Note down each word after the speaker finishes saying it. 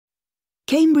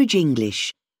Cambridge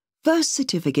English, First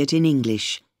Certificate in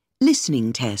English,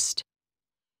 Listening Test.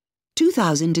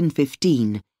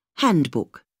 2015,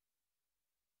 Handbook.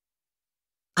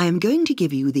 I am going to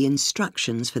give you the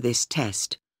instructions for this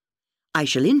test. I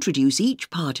shall introduce each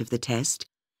part of the test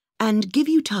and give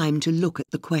you time to look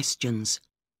at the questions.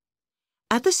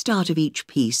 At the start of each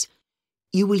piece,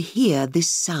 you will hear this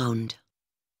sound.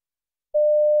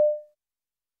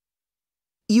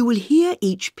 You will hear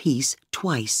each piece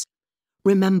twice.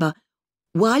 Remember,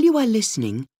 while you are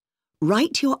listening,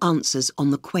 write your answers on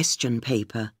the question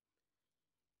paper.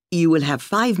 You will have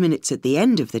 5 minutes at the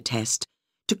end of the test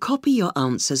to copy your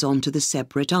answers onto the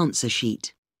separate answer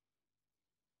sheet.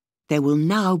 There will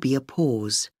now be a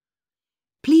pause.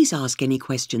 Please ask any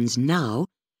questions now,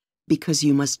 because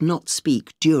you must not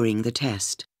speak during the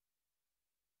test.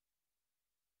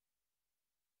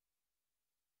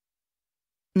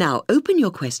 Now open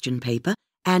your question paper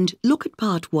and look at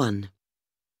part 1.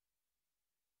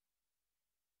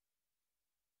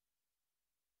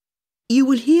 You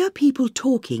will hear people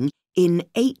talking in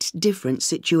 8 different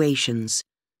situations.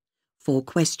 For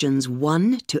questions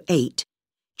 1 to 8,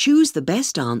 choose the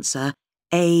best answer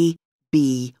A,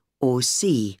 B or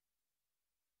C.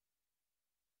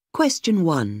 Question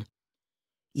 1.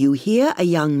 You hear a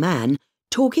young man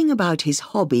talking about his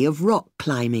hobby of rock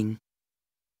climbing.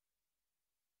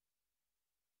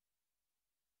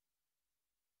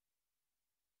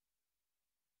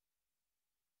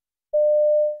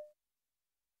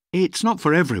 It's not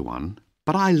for everyone,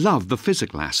 but I love the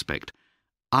physical aspect.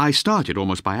 I started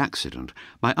almost by accident.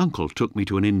 My uncle took me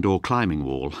to an indoor climbing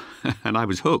wall, and I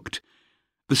was hooked.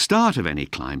 The start of any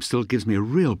climb still gives me a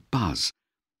real buzz.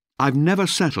 I've never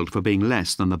settled for being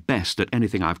less than the best at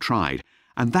anything I've tried,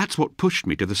 and that's what pushed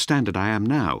me to the standard I am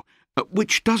now,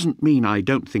 which doesn't mean I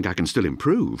don't think I can still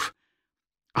improve.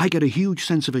 I get a huge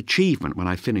sense of achievement when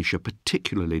I finish a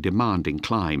particularly demanding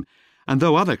climb, and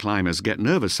though other climbers get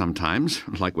nervous sometimes,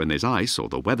 like when there's ice or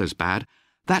the weather's bad,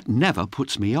 that never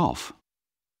puts me off.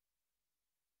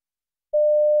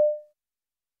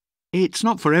 It's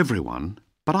not for everyone,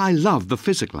 but I love the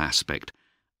physical aspect.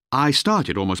 I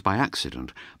started almost by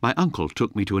accident. My uncle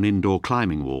took me to an indoor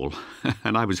climbing wall,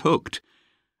 and I was hooked.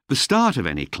 The start of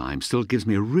any climb still gives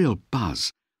me a real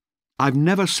buzz. I've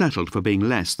never settled for being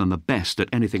less than the best at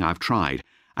anything I've tried,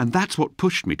 and that's what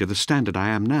pushed me to the standard I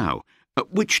am now,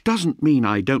 which doesn't mean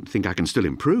I don't think I can still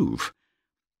improve.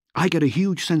 I get a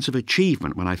huge sense of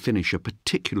achievement when I finish a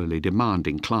particularly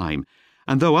demanding climb,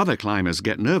 and though other climbers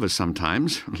get nervous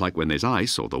sometimes, like when there's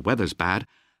ice or the weather's bad,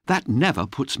 that never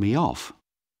puts me off.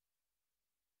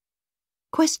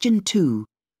 Question 2.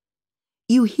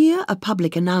 You hear a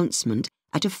public announcement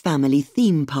at a family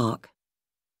theme park.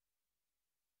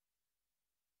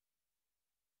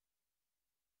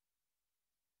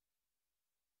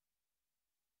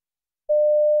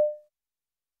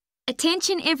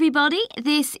 Attention everybody,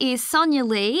 this is Sonia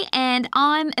Lee and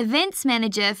I'm Events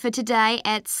Manager for today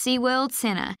at SeaWorld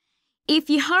Centre. If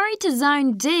you hurry to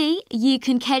Zone D, you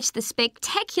can catch the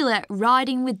spectacular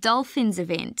Riding with Dolphins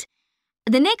event.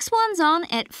 The next one's on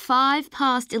at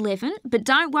 11:05, but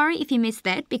don't worry if you miss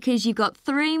that because you've got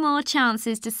 3 more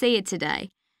chances to see it today.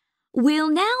 We'll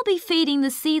now be feeding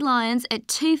the sea lions at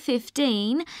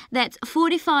 2:15. That's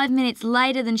 45 minutes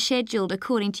later than scheduled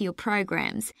according to your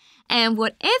programs. And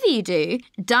whatever you do,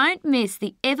 don't miss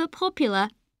the ever-popular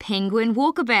Penguin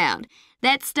Walkabout.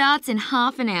 That starts in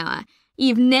half an hour.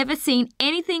 You've never seen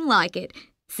anything like it.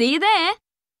 See you there.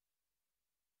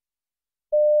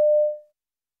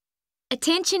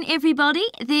 Attention everybody,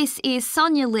 this is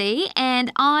Sonia Lee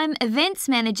and I'm Events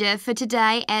Manager for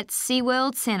today at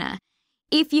SeaWorld Centre.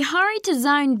 If you hurry to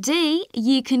Zone D,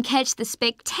 you can catch the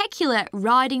spectacular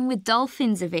Riding with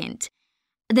Dolphins event.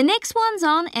 The next one's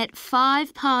on at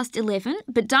 11:05,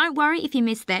 but don't worry if you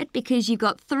miss that because you've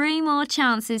got 3 more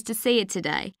chances to see it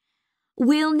today.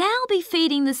 We'll now be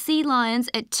feeding the sea lions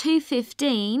at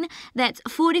 2:15. That's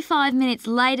 45 minutes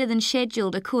later than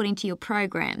scheduled according to your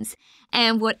programs.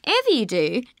 And whatever you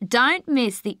do, don't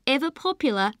miss the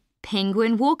ever-popular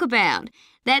Penguin Walkabout.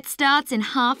 That starts in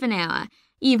half an hour.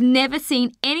 You've never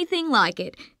seen anything like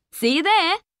it. See you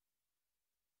there.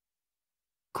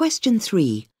 Question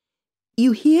 3.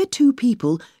 You hear 2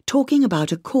 people talking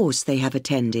about a course they have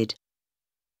attended.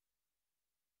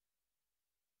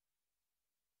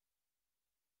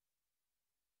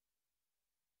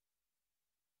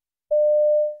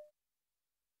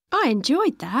 I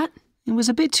enjoyed that. It was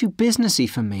a bit too businessy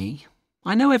for me.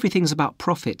 I know everything's about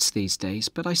profits these days,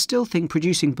 but I still think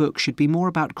producing books should be more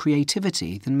about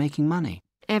creativity than making money.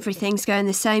 Everything's going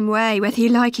the same way, whether you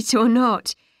like it or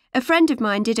not. A friend of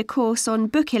mine did a course on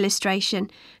book illustration,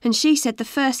 and she said the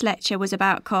first lecture was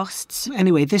about costs.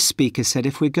 Anyway, this speaker said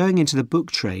if we're going into the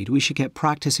book trade, we should get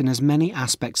practice in as many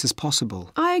aspects as possible.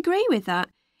 I agree with that.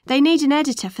 They need an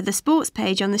editor for the sports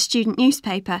page on the student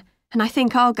newspaper, and I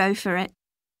think I'll go for it.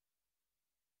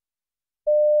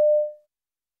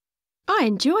 I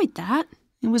enjoyed that.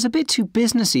 It was a bit too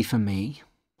businessy for me.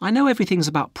 I know everything's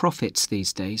about profits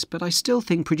these days, but I still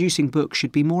think producing books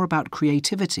should be more about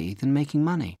creativity than making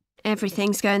money.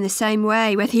 Everything's going the same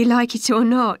way, whether you like it or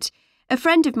not. A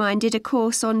friend of mine did a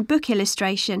course on book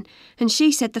illustration, and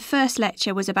she said the first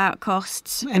lecture was about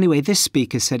costs. Anyway, this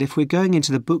speaker said if we're going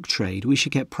into the book trade, we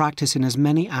should get practice in as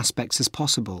many aspects as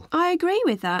possible. I agree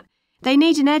with that. They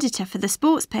need an editor for the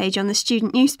sports page on the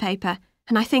student newspaper,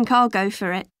 and I think I'll go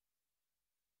for it.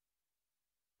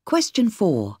 Question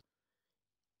 4.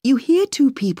 You hear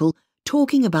two people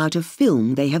talking about a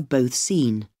film they have both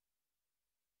seen.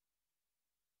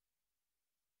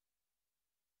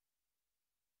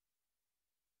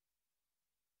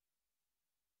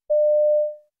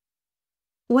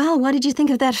 Well, what did you think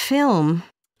of that film?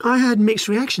 I had mixed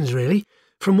reactions, really.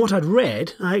 From what I'd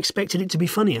read, I expected it to be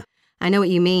funnier. I know what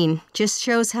you mean. Just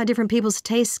shows how different people's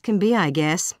tastes can be, I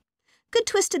guess. Good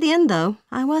twist at the end, though.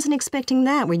 I wasn't expecting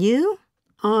that, were you?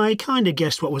 I kind of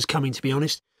guessed what was coming, to be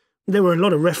honest. There were a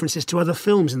lot of references to other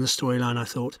films in the storyline, I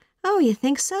thought. Oh, you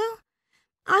think so?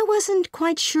 I wasn't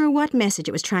quite sure what message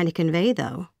it was trying to convey,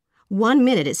 though. 1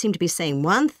 minute it seemed to be saying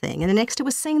one thing, and the next it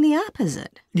was saying the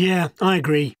opposite. Yeah, I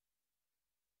agree.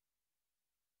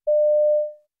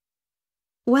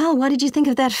 Well, what did you think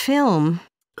of that film?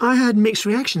 I had mixed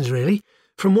reactions, really.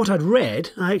 From what I'd read,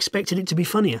 I expected it to be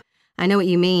funnier. I know what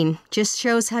you mean. Just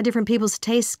shows how different people's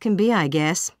tastes can be, I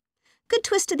guess. Good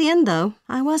twist at the end, though.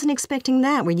 I wasn't expecting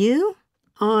that, were you?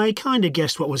 I kind of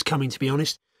guessed what was coming, to be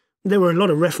honest. There were a lot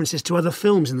of references to other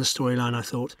films in the storyline, I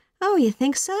thought. Oh, you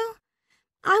think so?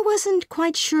 I wasn't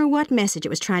quite sure what message it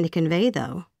was trying to convey,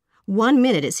 though. 1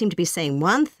 minute it seemed to be saying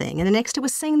one thing, and the next it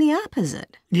was saying the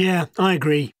opposite. Yeah, I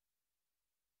agree.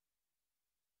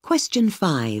 Question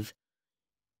 5.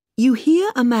 You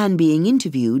hear a man being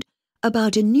interviewed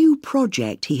about a new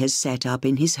project he has set up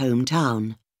in his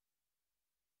hometown.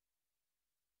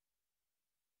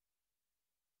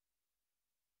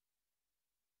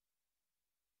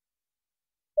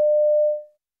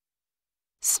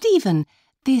 Stephen,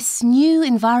 this new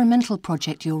environmental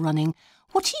project you're running,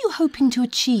 what are you hoping to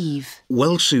achieve?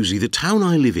 Well, Susie, the town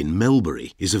I live in,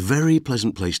 Melbury, is a very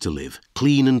pleasant place to live,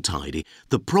 clean and tidy.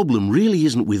 The problem really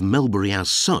isn't with Melbury as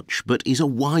such, but is a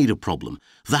wider problem,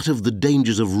 that of the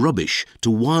dangers of rubbish to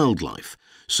wildlife.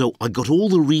 So I got all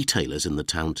the retailers in the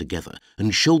town together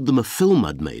and showed them a film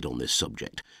I'd made on this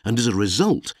subject, and as a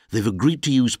result, they've agreed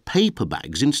to use paper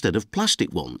bags instead of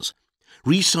plastic ones.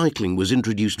 Recycling was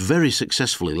introduced very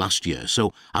successfully last year,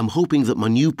 so I'm hoping that my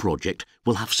new project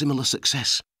will have similar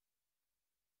success.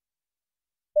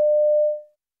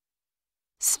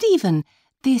 Stephen,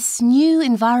 this new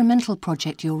environmental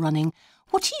project you're running,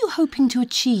 what are you hoping to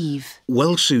achieve?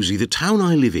 Well, Susie, the town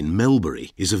I live in,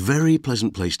 Melbury, is a very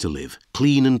pleasant place to live,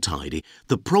 clean and tidy.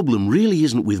 The problem really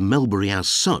isn't with Melbury as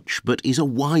such, but is a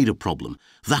wider problem,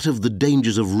 that of the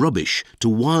dangers of rubbish to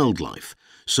wildlife.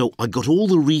 So I got all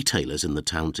the retailers in the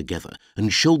town together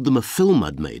and showed them a film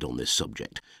I'd made on this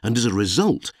subject, and as a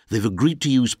result, they've agreed to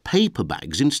use paper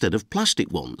bags instead of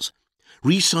plastic ones.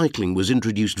 Recycling was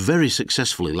introduced very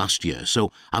successfully last year,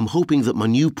 so I'm hoping that my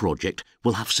new project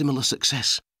will have similar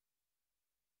success.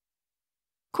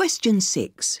 Question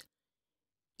 6.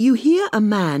 You hear a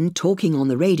man talking on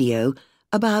the radio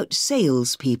about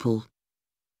salespeople.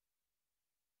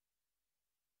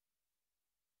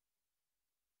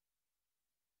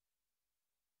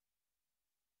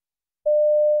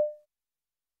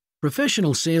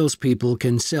 Professional salespeople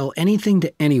can sell anything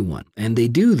to anyone, and they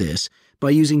do this by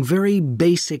using very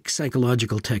basic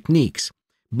psychological techniques.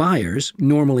 Buyers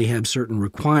normally have certain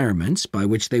requirements by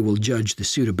which they will judge the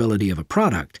suitability of a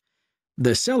product.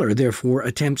 The seller, therefore,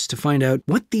 attempts to find out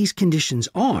what these conditions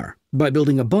are by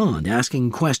building a bond, asking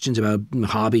questions about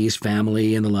hobbies,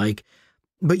 family, and the like.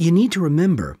 But you need to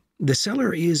remember, the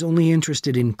seller is only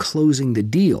interested in closing the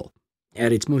deal.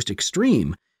 At its most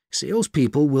extreme,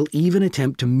 salespeople will even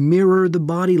attempt to mirror the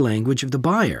body language of the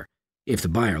buyer. If the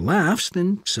buyer laughs,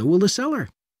 then so will the seller.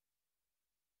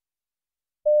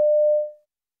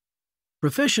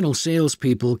 Professional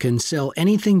salespeople can sell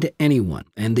anything to anyone,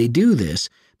 and they do this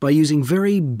by using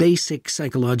very basic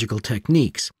psychological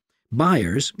techniques.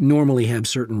 Buyers normally have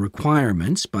certain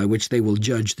requirements by which they will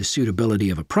judge the suitability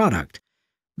of a product.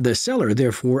 The seller,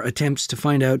 therefore, attempts to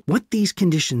find out what these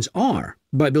conditions are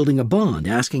by building a bond,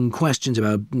 asking questions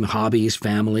about hobbies,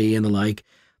 family, and the like.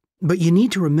 But you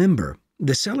need to remember,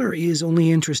 the seller is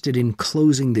only interested in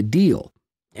closing the deal.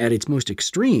 At its most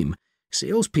extreme,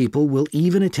 salespeople will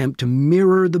even attempt to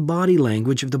mirror the body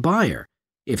language of the buyer.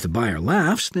 If the buyer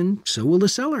laughs, then so will the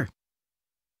seller.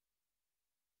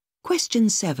 Question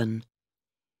 7.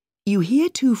 You hear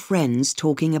two friends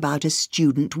talking about a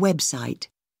student website.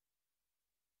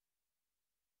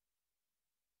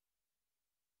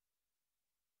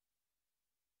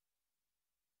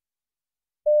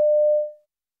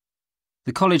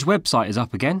 The college website is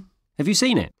up again. Have you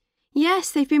seen it?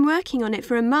 Yes, they've been working on it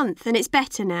for a month and it's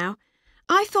better now.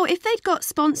 I thought if they'd got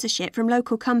sponsorship from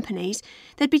local companies,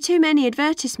 there'd be too many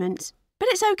advertisements. But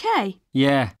it's okay.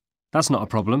 Yeah, that's not a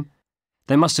problem.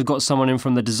 They must have got someone in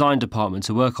from the design department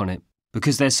to work on it,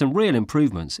 because there's some real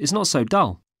improvements. It's not so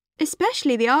dull.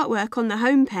 Especially the artwork on the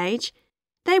homepage.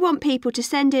 They want people to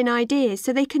send in ideas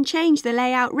so they can change the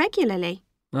layout regularly.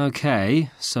 OK,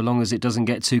 so long as it doesn't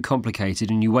get too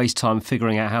complicated and you waste time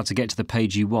figuring out how to get to the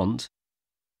page you want.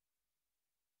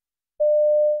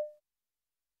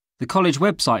 The college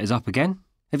website is up again.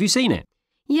 Have you seen it?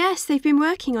 Yes, they've been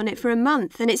working on it for a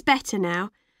month and it's better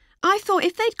now. I thought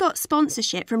if they'd got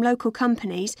sponsorship from local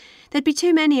companies, there'd be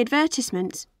too many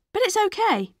advertisements. But it's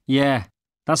okay. Yeah,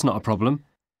 that's not a problem.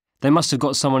 They must have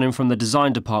got someone in from the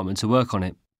design department to work on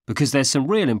it, because there's some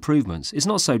real improvements. It's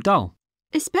not so dull.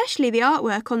 Especially the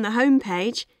artwork on the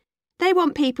homepage. They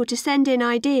want people to send in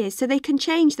ideas so they can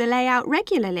change the layout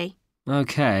regularly.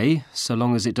 OK, so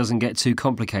long as it doesn't get too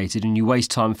complicated and you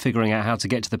waste time figuring out how to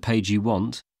get to the page you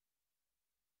want.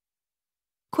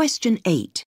 Question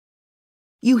 8.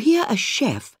 You hear a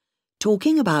chef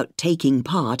talking about taking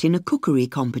part in a cookery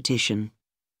competition.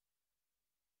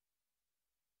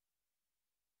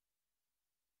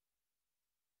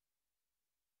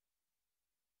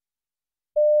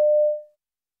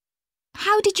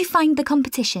 How did you find the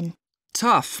competition?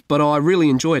 Tough, but I really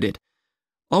enjoyed it.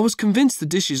 I was convinced the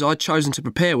dishes I'd chosen to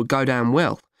prepare would go down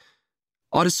well.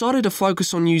 I decided to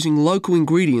focus on using local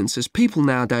ingredients as people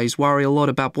nowadays worry a lot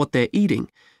about what they're eating,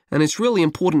 and it's really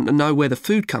important to know where the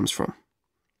food comes from.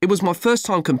 It was my first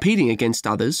time competing against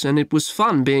others, and it was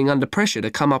fun being under pressure to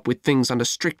come up with things under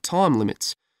strict time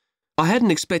limits. I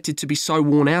hadn't expected to be so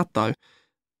worn out, though.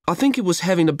 I think it was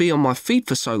having to be on my feet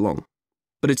for so long,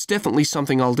 but it's definitely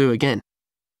something I'll do again.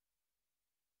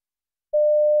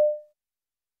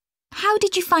 How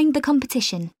did you find the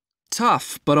competition?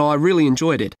 Tough, but I really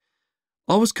enjoyed it.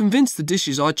 I was convinced the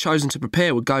dishes I'd chosen to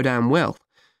prepare would go down well.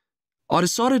 I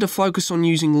decided to focus on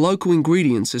using local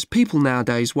ingredients as people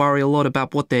nowadays worry a lot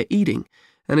about what they're eating,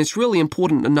 and it's really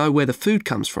important to know where the food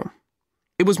comes from.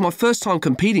 It was my first time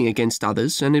competing against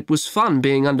others, and it was fun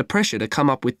being under pressure to come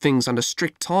up with things under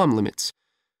strict time limits.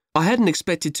 I hadn't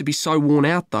expected to be so worn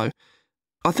out, though.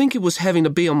 I think it was having to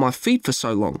be on my feet for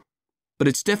so long, but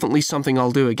it's definitely something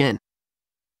I'll do again.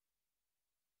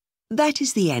 That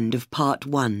is the end of part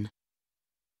 1.